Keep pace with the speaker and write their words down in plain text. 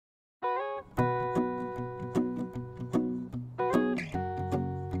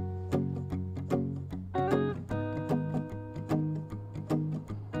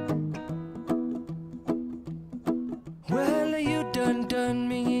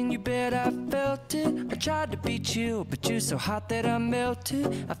bet I felt it. I tried to beat you, but you're so hot that I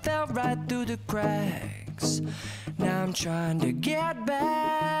melted. I fell right through the cracks. Now I'm trying to get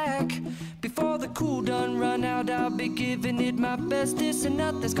back. Before the cool done run out, I'll be giving it my best. This and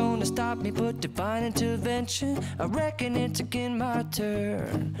nothing's gonna stop me but divine intervention. I reckon it's again my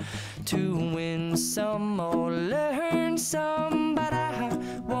turn to win some or learn some, but I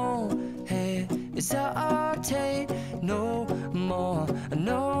won't hesitate no more,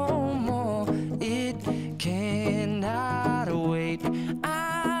 no more. It cannot wait.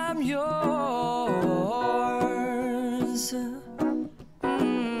 I'm yours.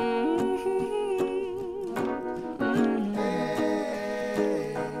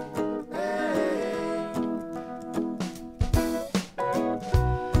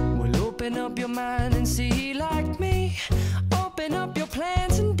 Well, open up your mind and see